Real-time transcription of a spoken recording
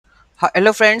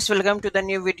Hello friends, welcome to the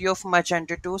new video of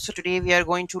Magento 2. So today we are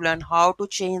going to learn how to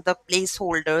change the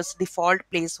placeholders, default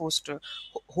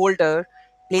holder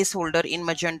placeholder in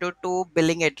Magento 2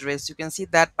 billing address. You can see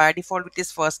that by default it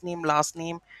is first name, last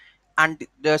name, and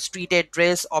the street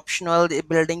address, optional, the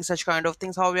building, such kind of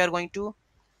things. How we are going to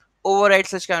override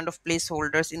such kind of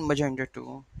placeholders in Magento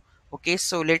 2. Okay,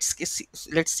 so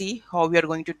let's see how we are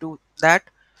going to do that.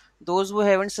 Those who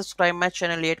haven't subscribed my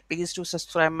channel yet, please do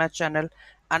subscribe my channel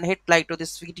and hit like to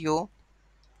this video.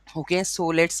 Okay, so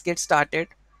let's get started.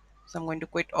 So I'm going to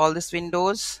quit all these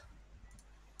windows.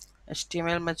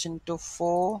 HTML Magento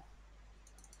 4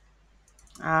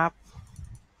 app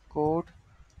code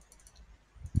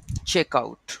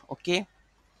checkout. Okay,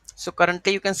 so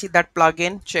currently you can see that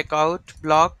plugin checkout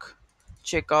block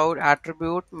checkout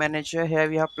attribute manager. Here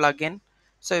we have plugin,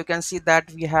 so you can see that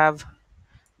we have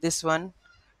this one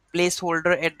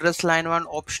placeholder address line one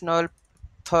optional,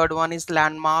 third one is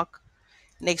landmark,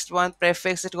 next one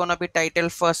prefix, it's gonna be title,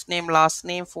 first name, last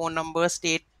name, phone number,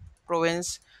 state,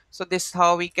 province. So this is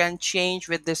how we can change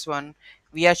with this one.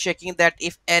 We are checking that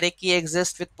if array key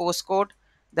exists with postcode,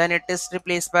 then it is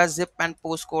replaced by zip and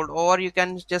postcode, or you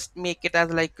can just make it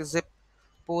as like zip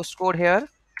postcode here.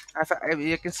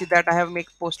 You can see that I have make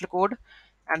postal code,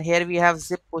 and here we have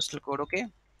zip postal code. Okay,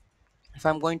 if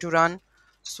I'm going to run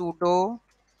sudo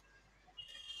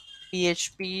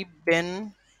php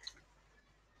bin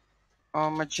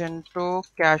magento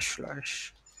cache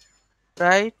flush,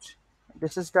 right?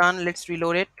 This is done. Let's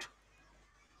reload it.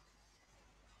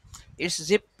 Its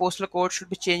zip postal code should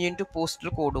be changed into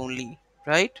postal code only,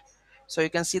 right? So you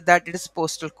can see that it is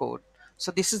postal code.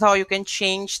 So this is how you can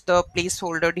change the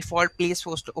placeholder, default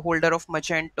placeholder of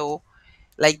Magento,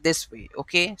 like this way.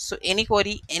 Okay, so any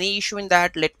query, any issue in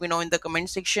that, let me know in the comment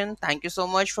section. Thank you so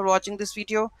much for watching this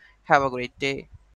video. Have a great day.